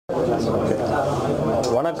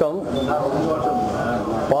வணக்கம்.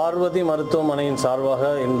 பார்வதி மருத்துவமனையின் சார்பாக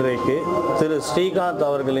இன்றைக்கு திரு ஸ்ரீகாந்த்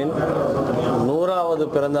அவர்களின் 100வது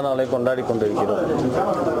பிறந்த நாளை கொண்டாடி கொண்டிருக்கிறோம்.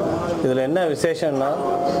 இதில் என்ன விசேஷம்னா,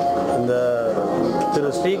 இந்த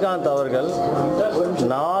திரு ஸ்ரீகாந்த் அவர்கள்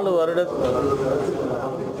 4 வருட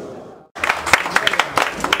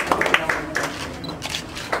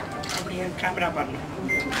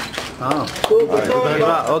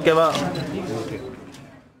ஓகேவா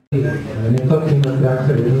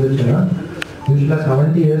usually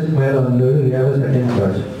 70 years மேல வந்து we have a certain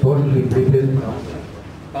charge total hip replacement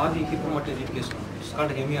பாதி ஹிப் மட்டும் ரீப்ளேஸ்மெண்ட் இட்ஸ்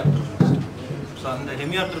கால்ட் ஹெமியார்த்ரோபிளாஸ்டி. ஸோ அந்த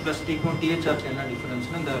ஹெமியார்த்ரோபிளாஸ்டிக்கும் டிஹெச்ஆர்க்கு என்ன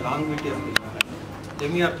டிஃபரன்ஸ்னா, இந்த லாங்கிவிட்டி அப்படின்னா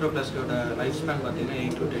ஹெமியார்த்ரோபிளாஸ்டியோட லைஃப் ஸ்பேன் பார்த்தீங்கன்னா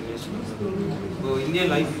 8 to 10 years. So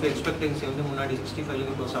Indian life expectancy வந்து முன்னாடி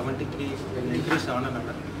 65 இப்போ 73 இன்க்ரீஸ் ஆனனால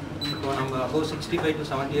இப்போ நம்ம அபோவ் 65 to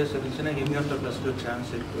 70 years இருந்துச்சுன்னா ஹெமியார்த்ரோபிளாஸ்டியோட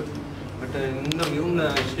சான்ஸ் இருக்குது. பட் இவங்க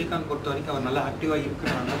ஸ்ரீகாந்த் பொறுத்த வரைக்கும் அவர் நல்லா ஆக்டிவாக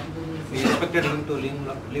இருக்கிறனால we expected him to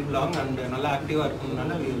live long and நல்லா ஆக்டிவாக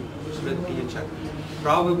இருக்கணும்னால we spread THR.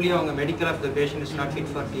 Probably அவங்க medical of the patient is not fit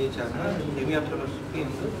for THR. ஹெமியார்த்ரோபிளாஸ்டி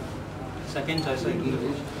வந்து செகண்ட் சாய்ஸாக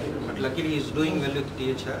இருந்தது. But luckily he is doing well with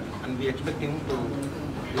THR and we expect him to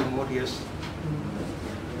do more years.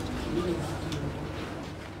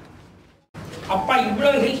 அப்பா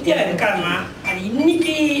இவ்வளோ ஹெல்த்தியாக இருக்காருன்னா அது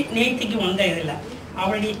இன்னைக்கு நேற்றுக்கு வந்த இதில்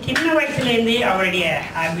அவருடைய சின்ன வயசுலேருந்தே அவருடைய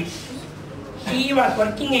habits. he was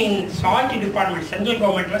working in salt department, central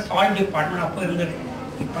கவர்மெண்ட்டில் சால்ட் டிபார்ட்மெண்ட் அப்போ இருந்தது.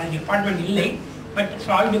 இப்போ அந்த டிபார்ட்மெண்ட் இல்லை, பட்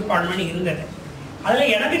சால்ட் டிபார்ட்மெண்ட் இருந்தது.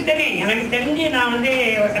 அதில் எனக்கு தெரிஞ்சு நான் வந்து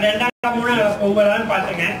 2003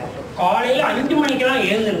 பார்த்துருக்கேன். காலையில் 5 மணிக்கெல்லாம்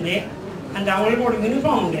எழுந்திருந்து அந்த அவங்களுக்கு ஒரு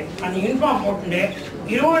யூனிஃபார்ம் உண்டு. அந்த யூனிஃபார்ம் போட்டுட்டு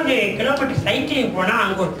 20 கிலோமீட்டர் சைக்கிளிங் போனால்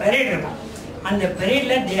அங்கே ஒரு பெரேட் இருக்கும். அந்த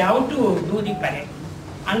பெரேடில் they have to do the parade.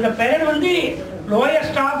 அந்த பெரேட் வந்து லோயர்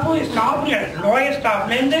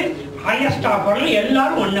ஸ்டாஃப்லேருந்து ஹையர் ஸ்டாஃப் வரலாம்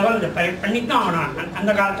எல்லாரும் 1 hour அந்த பெரேட் பண்ணி தான் ஆகணும்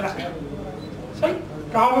அந்த காலத்தில். ஸோ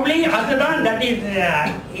ப்ராபப்ளி அதுதான் that is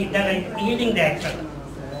leading the action.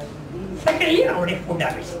 Secondly அவருடைய ஃபுட்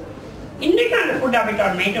ஹேபிட்ஸ். இன்றைக்கு அந்த ஃபுட் ஹேபிட்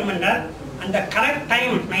அவர் மெயின்டைன் பண்ணுறார். அந்த கரெக்ட்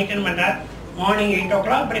டைம் மெயின்டைன் பண்ணுறார். Morning 8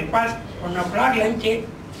 o'clock breakfast, 1 o'clock lunch,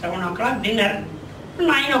 7 o'clock dinner,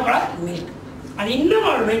 9 o'clock milk. அது இன்னும்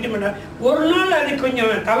அவர் மெயின்டைன் பண்ணுறார். ஒரு நாள் அது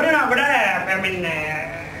கொஞ்சம் தவறுனா கூட ஐ மீன்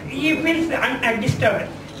he feels undisturbed.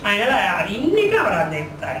 அதனால் அது இன்னைக்கு அவர் அந்த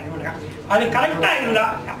அது கரெக்டாக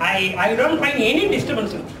இருந்தால் I don't find any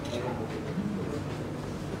disturbance.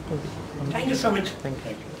 Thank you so much.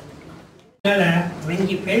 அதனால் when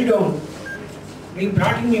he fell down, we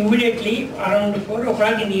brought him immediately around 4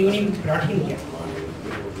 o'clock in the evening. We brought him here.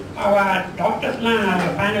 our டாக்டர்ஸ்லாம்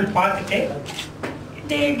panel பார்த்துட்டு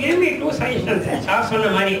they gave me 2 suggestions. Sir சொன்ன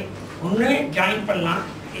மாதிரி ஒன்று join பண்ணலாம்,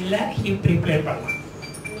 இல்லை hip replace பண்ணலாம்.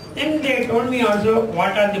 Then they told me also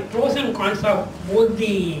what are the pros and cons of both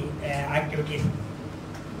the activities.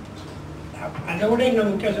 அதை விட இன்னும்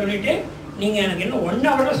முக்கியம் சொல்லிட்டு நீங்கள் எனக்கு இன்னும் 1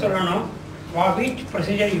 hour சொல்லணும் which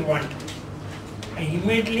procedure you want.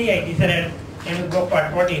 Immediately I decided எனக்கு go for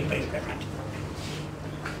what hip replacement.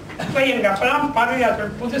 இப்போ எனக்கு அப்போலாம்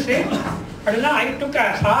பார்வையாளர் புதுசு அப்படின்னா ஐ டுக்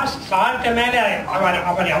சார்ட்ட மேலே அவர்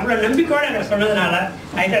அவ்வளோ நம்பிக்கையோடு எனக்கு சொன்னதுனால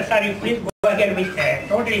ஐ sir sir you please go again with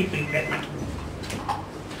total hip replacement.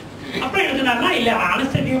 அப்புறம் எழுதுனாருன்னா இல்லை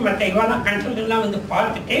அனஸ்தட்டியும் மற்ற இவெல்லாம் கன்சல்டன்ட்லாம் வந்து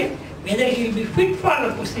பார்த்துட்டு whether he will be fit for the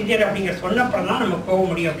procedure அப்படிங்கிற சொன்னப்பறம் தான் நம்ம போக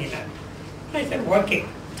முடியும் அப்படின்னாரு. Sir okay.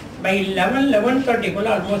 By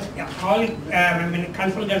 11:30 almost all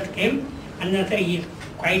consultants game. அந்த சார் இஸ்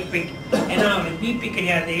குவைட் ஃபிட். ஏன்னா அவர் பிபி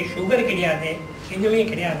கிடையாது, சுகர் கிடையாது, எதுவுமே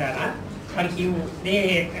கிடையாது. ஆனால் but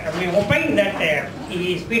they opine that he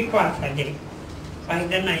is fit for surgery. So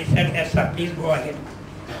then I said, yes sir, please go ahead.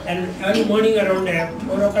 Then early morning around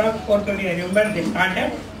 4 o'clock, 4:30 I remember they started.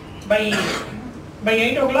 By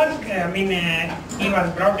 8 o'clock he was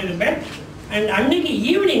brought to the bed and அன்னைக்கு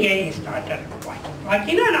evening he started walking.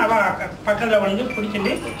 நான் பக்கத்தில் வந்து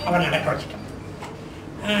பிடிச்சிட்டு அவன் நடக்க வச்சுட்டேன்.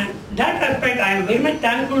 That aspect I am very much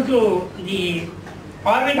thankful to the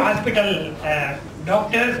Parvati Hospital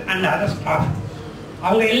doctors and other staff.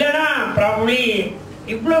 அவங்க இல்லைன்னா ப்ராபப்ளி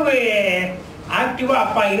இவ்வளவு ஆக்டிவாக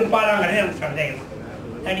அப்பா இருப்பாராங்கிறது எனக்கு சந்தேகம்.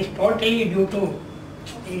 That is totally due to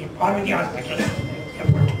the Parvati Hospital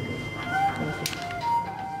effort.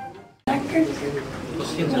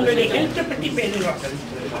 உங்களுடைய ஹெல்த்தை பற்றி பேசுவாங்க.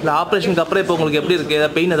 இல்லை ஆப்ரேஷனுக்கு அப்புறம் இப்போ உங்களுக்கு எப்படி இருக்குது?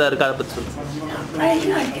 ஏதாவது பெயின் எதாவது இருக்கா? அதை பற்றி சொல்லுங்கள்.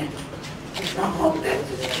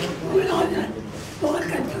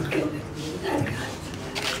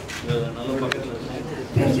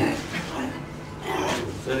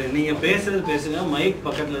 சரி, நீங்க பேசுங்க, மைக்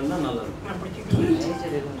பக்கத்துல இருந்தா நல்லா இருக்கும்.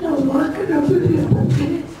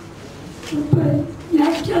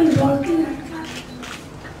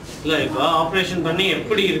 இல்ல இப்போ ஆபரேஷன் பண்ணி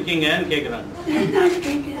எப்படி இருக்கீங்கன்னு கேக்குறாங்க.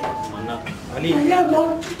 அண்ணா வலி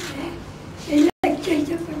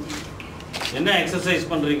என்ன எக்ஸசைஸ்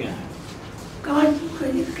பண்றீங்க?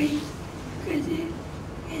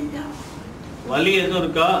 வலி எதுவும்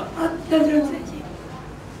இருக்கா?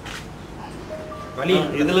 வலி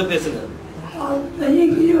இதுல பேசுங்க.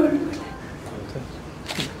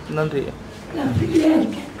 நன்றி.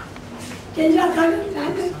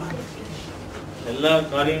 எல்லா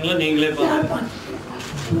காரியங்களும் நீங்களே பாருங்க.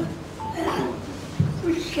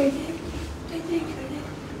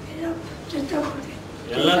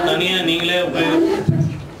 எல்லாம் தனியா நீங்களே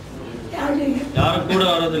யாரும் கூட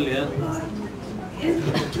வர்றது இல்லையா?